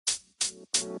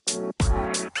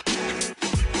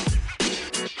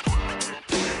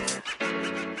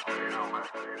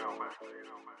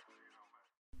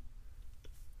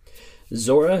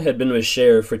Zora had been with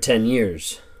Cher for 10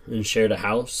 years and shared a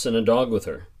house and a dog with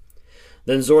her.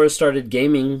 Then Zora started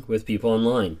gaming with people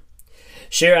online.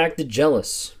 Cher acted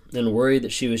jealous and worried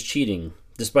that she was cheating,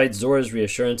 despite Zora's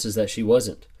reassurances that she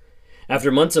wasn't.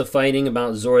 After months of fighting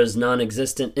about Zora's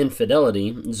non-existent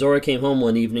infidelity, Zora came home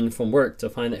one evening from work to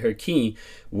find that her key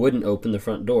wouldn't open the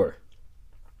front door.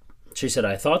 She said,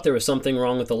 "I thought there was something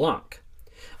wrong with the lock.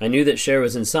 I knew that Cher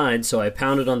was inside, so I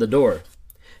pounded on the door.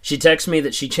 She texted me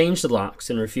that she changed the locks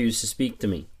and refused to speak to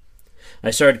me.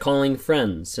 I started calling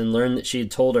friends and learned that she had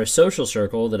told our social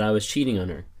circle that I was cheating on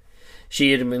her.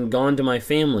 She had been gone to my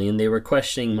family and they were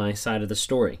questioning my side of the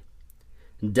story.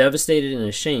 Devastated and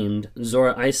ashamed,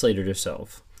 Zora isolated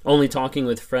herself, only talking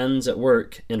with friends at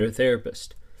work and her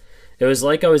therapist. It was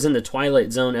like I was in the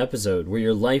Twilight Zone episode where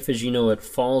your life as you know it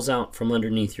falls out from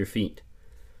underneath your feet.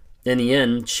 In the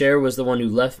end, Cher was the one who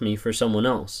left me for someone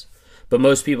else, but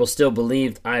most people still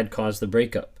believed I had caused the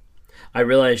breakup. I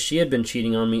realized she had been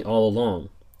cheating on me all along,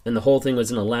 and the whole thing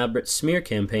was an elaborate smear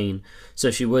campaign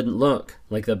so she wouldn't look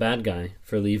like the bad guy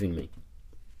for leaving me."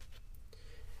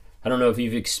 I don't know if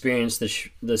you've experienced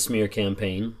the smear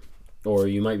campaign, or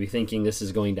you might be thinking this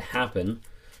is going to happen,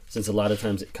 since a lot of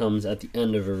times it comes at the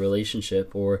end of a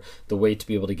relationship or the way to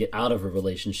be able to get out of a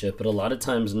relationship. But a lot of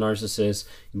times narcissists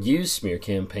use smear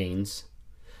campaigns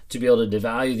to be able to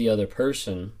devalue the other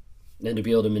person and to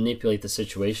be able to manipulate the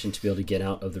situation to be able to get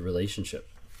out of the relationship.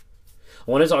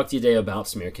 I want to talk to you today about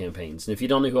smear campaigns. And if you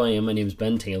don't know who I am, my name is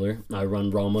Ben Taylor. I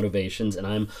run Raw Motivations, and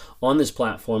I'm on this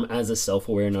platform as a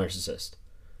self-aware narcissist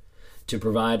to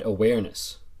provide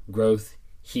awareness, growth,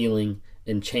 healing,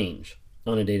 and change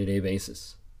on a day-to-day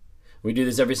basis. We do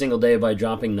this every single day by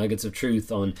dropping nuggets of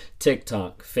truth on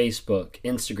TikTok, Facebook,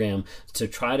 Instagram to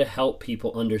try to help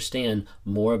people understand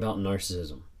more about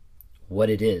narcissism, what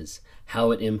it is,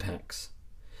 how it impacts.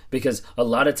 Because a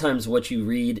lot of times what you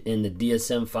read in the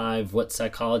DSM-5, what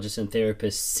psychologists and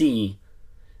therapists see,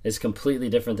 is completely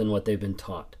different than what they've been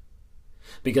taught.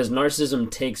 Because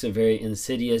narcissism takes a very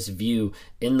insidious view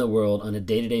in the world on a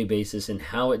day-to-day basis and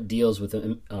how it deals with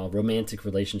romantic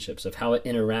relationships, of how it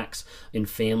interacts in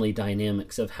family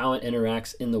dynamics, of how it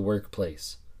interacts in the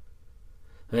workplace.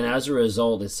 And as a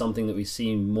result, it's something that we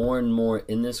see more and more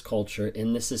in this culture,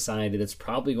 in this society, that's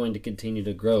probably going to continue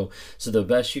to grow. So the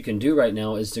best you can do right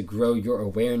now is to grow your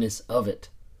awareness of it,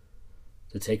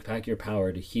 to take back your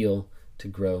power, to heal, to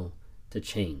grow, to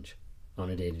change on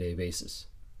a day-to-day basis.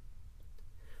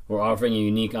 We're offering a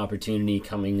unique opportunity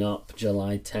coming up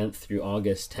July 10th through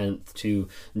August 10th to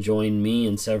join me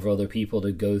and several other people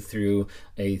to go through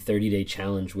a 30-day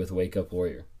challenge with Wake Up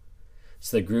Warrior. It's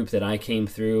the group that I came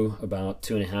through about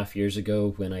 2.5 years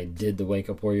ago when I did the Wake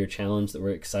Up Warrior Challenge, that we're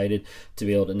excited to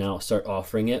be able to now start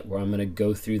offering it, where I'm going to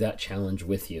go through that challenge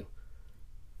with you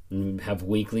and have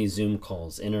weekly Zoom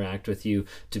calls, interact with you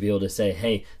to be able to say,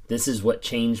 hey, this is what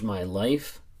changed my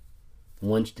life. I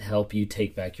want to help you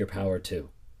take back your power too.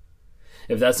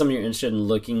 If that's something you're interested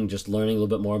in just learning a little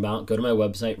bit more about, go to my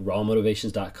website,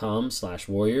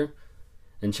 rawmotivations.com/warrior.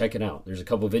 and check it out. There's a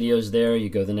couple videos there. You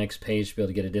go to the next page to be able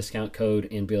to get a discount code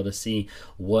and be able to see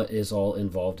what is all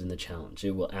involved in the challenge.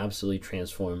 It will absolutely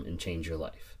transform and change your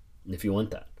life if you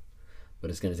want that. But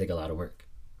it's going to take a lot of work.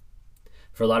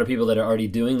 For a lot of people that are already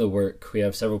doing the work, we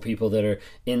have several people that are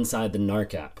inside the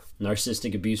NARC app,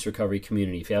 Narcissistic Abuse Recovery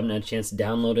Community. If you haven't had a chance to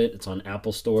download it, it's on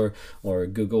Apple Store or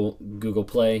Google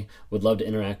Play. Would love to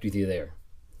interact with you there.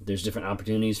 There's different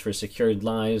opportunities for secured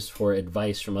lives, for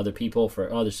advice from other people,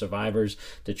 for other survivors,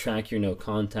 to track your no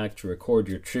contact, to record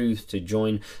your truth, to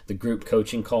join the group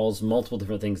coaching calls, multiple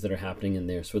different things that are happening in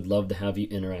there. So we'd love to have you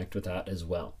interact with that as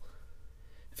well.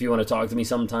 If you want to talk to me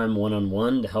sometime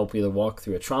one-on-one to help either walk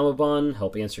through a trauma bond,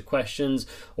 help answer questions,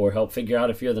 or help figure out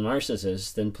if you're the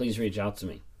narcissist, then please reach out to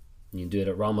me. You can do it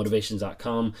at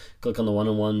rawmotivations.com, click on the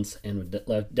one-on-ones, and would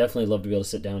definitely love to be able to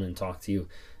sit down and talk to you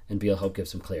and be able to help give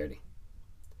some clarity.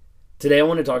 Today I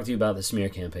want to talk to you about the smear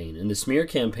campaign. And the smear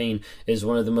campaign is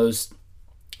one of the most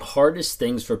hardest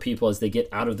things for people as they get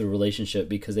out of the relationship,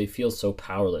 because they feel so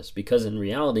powerless. Because in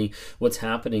reality, what's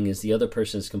happening is the other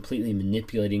person is completely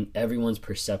manipulating everyone's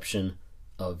perception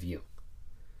of you.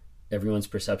 Everyone's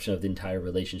perception of the entire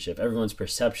relationship. Everyone's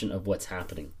perception of what's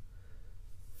happening.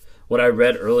 What I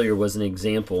read earlier was an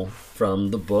example from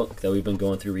the book that we've been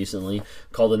going through recently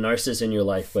called The Narcissist in Your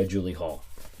Life by Julie Hall.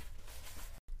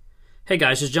 Hey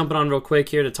guys, just jumping on real quick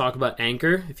here to talk about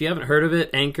Anchor. If you haven't heard of it,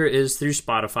 Anchor is through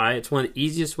Spotify. It's one of the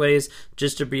easiest ways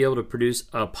just to be able to produce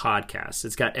a podcast.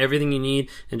 It's got everything you need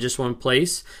in just one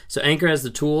place. So Anchor has the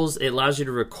tools. It allows you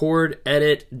to record,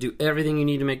 edit, do everything you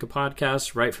need to make a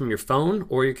podcast right from your phone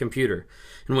or your computer.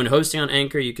 And when hosting on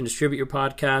Anchor, you can distribute your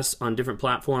podcasts on different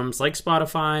platforms like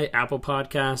Spotify, Apple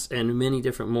Podcasts, and many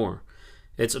different more.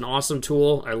 It's an awesome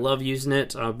tool. I love using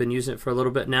it. I've been using it for a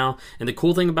little bit now. And the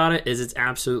cool thing about it is it's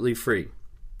absolutely free.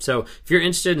 So if you're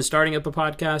interested in starting up a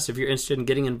podcast, if you're interested in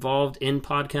getting involved in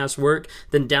podcast work,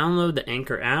 then download the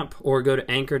Anchor app or go to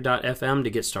anchor.fm to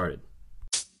get started.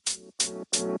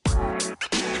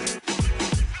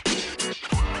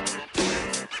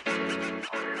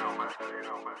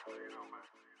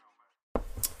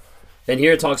 And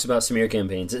here it talks about smear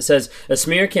campaigns. It says, a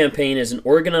smear campaign is an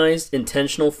organized,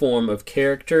 intentional form of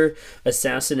character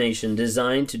assassination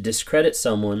designed to discredit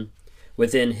someone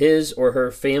within his or her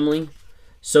family,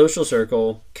 social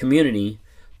circle, community,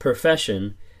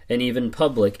 profession, and even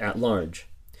public at large.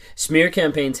 Smear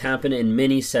campaigns happen in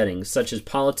many settings, such as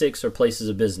politics or places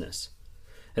of business.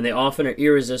 And they often are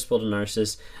irresistible to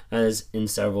narcissists, as in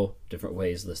several different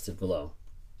ways listed below.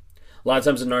 A lot of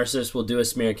times a narcissist will do a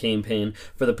smear campaign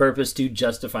for the purpose to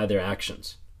justify their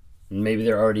actions. Maybe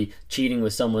they're already cheating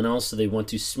with someone else, so they want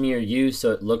to smear you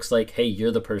so it looks like, hey, you're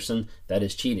the person that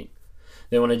is cheating.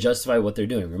 They want to justify what they're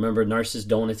doing. Remember, narcissists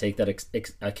don't want to take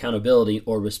that accountability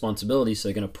or responsibility, so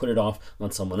they're going to put it off on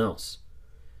someone else.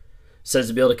 It says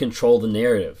to be able to control the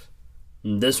narrative.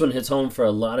 And this one hits home for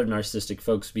a lot of narcissistic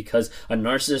folks because a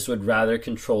narcissist would rather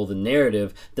control the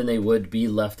narrative than they would be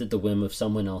left at the whim of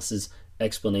someone else's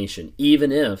explanation,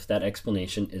 even if that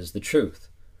explanation is the truth.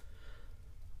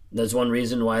 That's one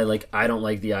reason why I don't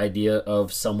like the idea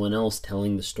of someone else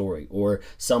telling the story or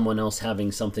someone else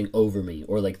having something over me,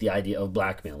 or the idea of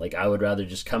blackmail. I would rather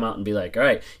just come out and be like, all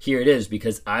right, here it is,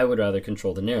 because I would rather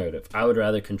control the narrative. I would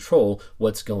rather control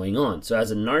what's going on. So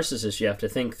as a narcissist, you have to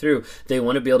think through, they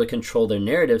want to be able to control their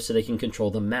narrative so they can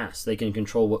control the mass. They can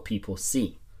control what people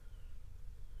see.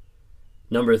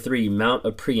 Number 3, mount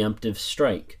a preemptive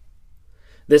strike.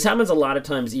 This happens a lot of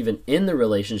times even in the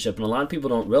relationship, and a lot of people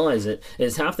don't realize it,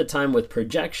 is half the time with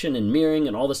projection and mirroring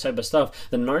and all this type of stuff,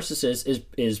 the narcissist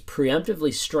is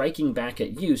preemptively striking back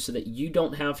at you so that you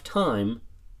don't have time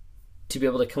to be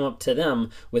able to come up to them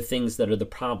with things that are the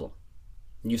problem.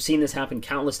 You've seen this happen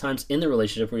countless times in the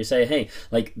relationship where you say, hey,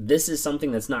 this is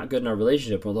something that's not good in our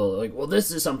relationship. Although well, this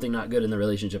is something not good in the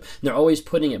relationship. And they're always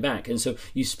putting it back. And so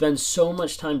you spend so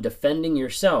much time defending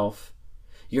yourself,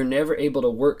 you're never able to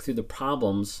work through the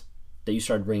problems that you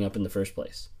started bringing up in the first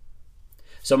place.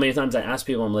 So many times I ask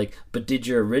people, I'm like, but did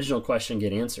your original question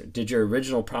get answered? Did your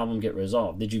original problem get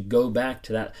resolved? Did you go back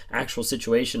to that actual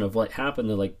situation of what happened?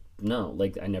 They're like, no,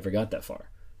 I never got that far.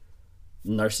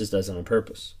 Narcissist does it on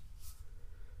purpose.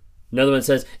 Another one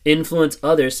says, influence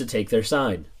others to take their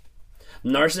side.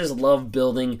 Narcissists love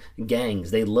building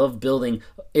gangs. They love building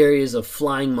areas of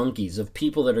flying monkeys, of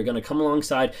people that are going to come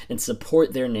alongside and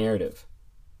support their narrative.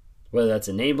 Whether that's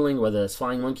enabling, whether that's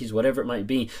flying monkeys, whatever it might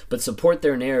be, but support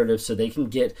their narrative so they can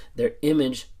get their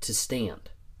image to stand.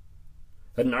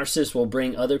 A narcissist will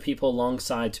bring other people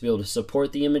alongside to be able to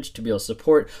support the image, to be able to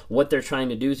support what they're trying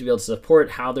to do, to be able to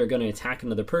support how they're going to attack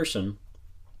another person,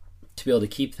 to be able to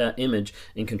keep that image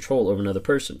in control over another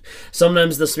person.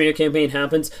 Sometimes the smear campaign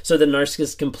happens so the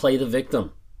narcissist can play the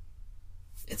victim.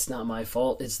 It's not my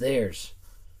fault, it's theirs.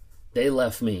 They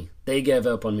left me. They gave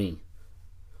up on me.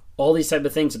 All these type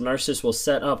of things that narcissists will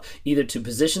set up either to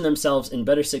position themselves in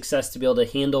better success to be able to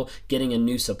handle getting a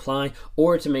new supply,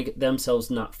 or to make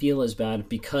themselves not feel as bad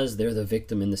because they're the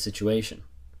victim in the situation.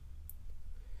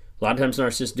 A lot of times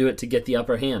narcissists do it to get the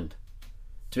upper hand,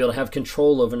 to be able to have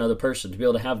control over another person, to be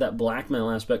able to have that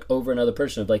blackmail aspect over another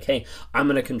person of hey, I'm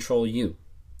going to control you.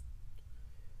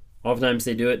 Oftentimes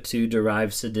they do it to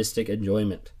derive sadistic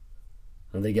enjoyment.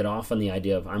 And they get off on the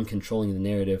idea of I'm controlling the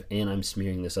narrative and I'm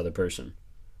smearing this other person.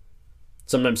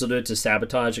 Sometimes they'll do it to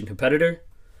sabotage a competitor.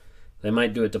 They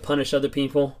might do it to punish other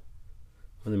people,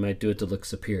 or they might do it to look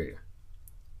superior.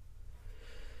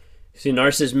 See,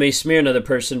 narcissists may smear another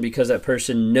person because that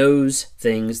person knows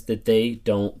things that they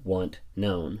don't want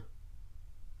known.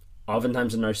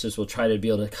 Oftentimes a narcissist will try to be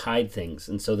able to hide things,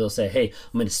 and so they'll say, hey,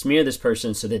 I'm going to smear this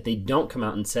person so that they don't come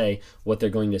out and say what they're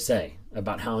going to say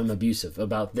about how I'm abusive,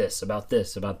 about this, about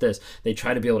this, about this. They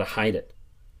try to be able to hide it.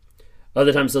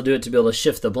 Other times they'll do it to be able to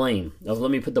shift the blame.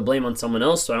 Let me put the blame on someone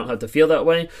else so I don't have to feel that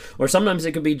way. Or sometimes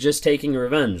it could be just taking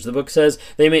revenge. The book says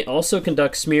they may also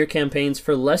conduct smear campaigns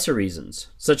for lesser reasons,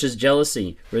 such as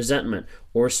jealousy, resentment,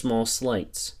 or small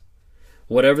slights.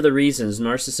 Whatever the reasons,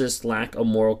 narcissists lack a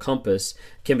moral compass,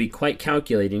 can be quite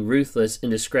calculating, ruthless in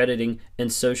discrediting,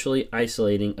 and socially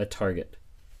isolating a target.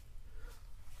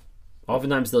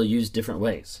 Oftentimes they'll use different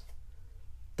ways.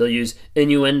 They'll use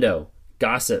innuendo,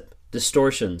 gossip,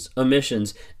 distortions,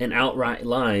 omissions, and outright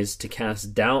lies to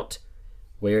cast doubt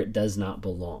where it does not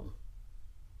belong.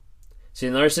 See,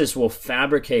 the narcissist will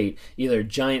fabricate either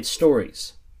giant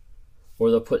stories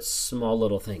or they'll put small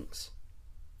little things.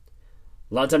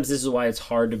 A lot of times this is why it's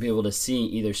hard to be able to see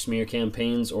either smear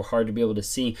campaigns or hard to be able to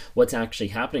see what's actually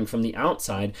happening from the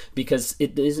outside, because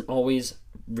it isn't always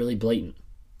really blatant.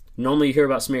 Normally you hear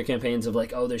about smear campaigns of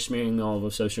like, oh, they're smearing me all over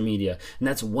social media, and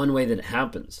that's one way that it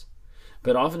happens.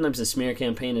 But oftentimes the smear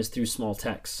campaign is through small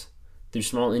texts, through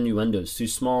small innuendos, through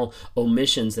small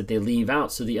omissions that they leave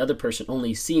out so the other person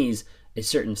only sees a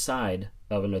certain side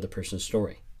of another person's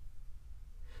story.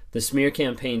 The smear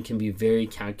campaign can be very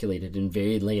calculated and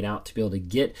very laid out to be able to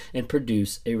get and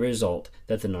produce a result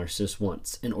that the narcissist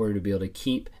wants in order to be able to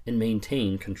keep and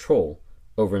maintain control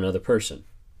over another person.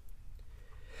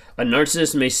 A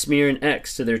narcissist may smear an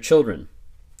ex to their children,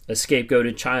 a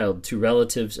scapegoated child to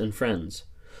relatives and friends,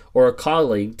 or a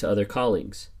colleague to other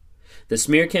colleagues. The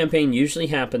smear campaign usually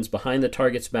happens behind the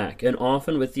target's back and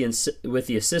often with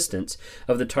the assistance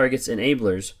of the target's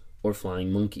enablers or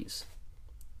flying monkeys.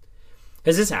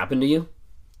 Has this happened to you?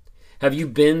 Have you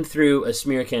been through a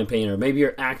smear campaign, or maybe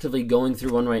you're actively going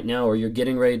through one right now, or you're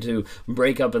getting ready to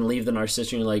break up and leave the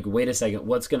narcissist and you're like, wait a second,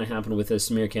 what's going to happen with this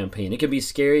smear campaign? It can be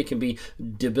scary, it can be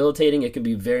debilitating, it can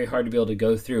be very hard to be able to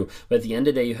go through. But at the end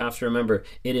of the day, you have to remember,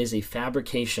 it is a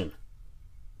fabrication.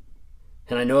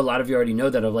 And I know a lot of you already know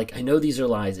that. I know these are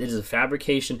lies. It is a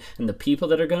fabrication, and the people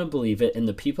that are going to believe it and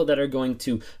the people that are going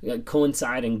to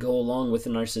coincide and go along with the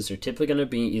narcissist are typically going to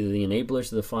be either the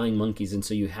enablers or the flying monkeys. And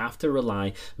so you have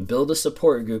to build a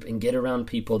support group and get around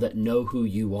people that know who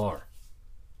you are.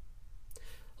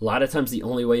 A lot of times the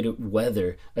only way to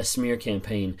weather a smear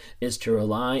campaign is to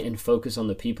rely and focus on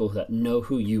the people that know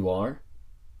who you are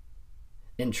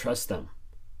and trust them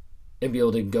and be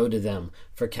able to go to them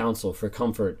for counsel, for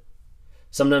comfort.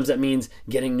 Sometimes that means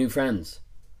getting new friends.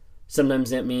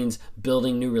 Sometimes that means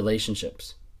building new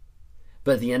relationships.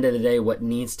 But at the end of the day, what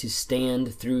needs to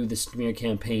stand through the smear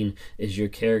campaign is your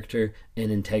character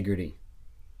and integrity.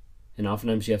 And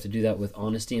oftentimes you have to do that with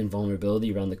honesty and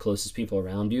vulnerability around the closest people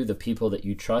around you, the people that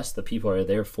you trust, the people who are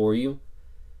there for you.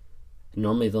 And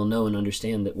normally they'll know and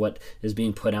understand that what is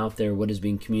being put out there, what is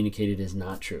being communicated is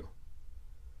not true.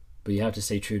 But you have to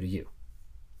stay true to you,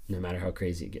 no matter how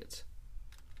crazy it gets.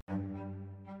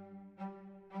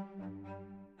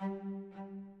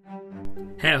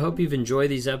 Hey, I hope you've enjoyed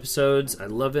these episodes. I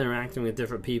love interacting with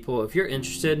different people. If you're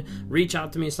interested, reach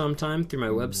out to me sometime through my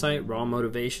website, Raw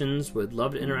Motivations. Would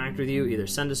love to interact with you. Either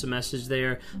send us a message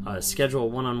there, schedule a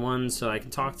one-on-one so I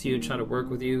can talk to you and try to work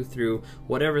with you through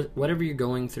whatever you're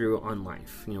going through on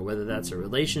life. You know, whether that's a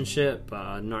relationship,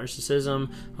 narcissism,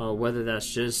 whether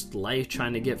that's just life,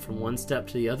 trying to get from one step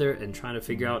to the other and trying to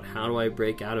figure out how do I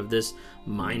break out of this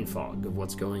mind fog of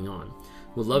what's going on.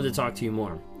 Would love to talk to you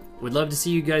more. We'd love to see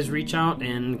you guys reach out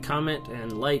and comment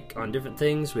and like on different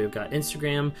things. We've got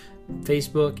Instagram,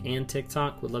 Facebook, and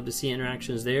TikTok. We'd love to see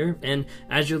interactions there. And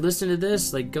as you're listening to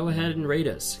this, go ahead and rate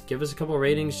us. Give us a couple of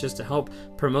ratings just to help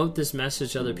promote this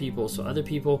message to other people so other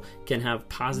people can have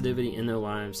positivity in their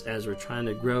lives as we're trying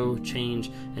to grow, change,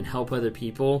 and help other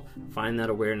people find that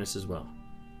awareness as well.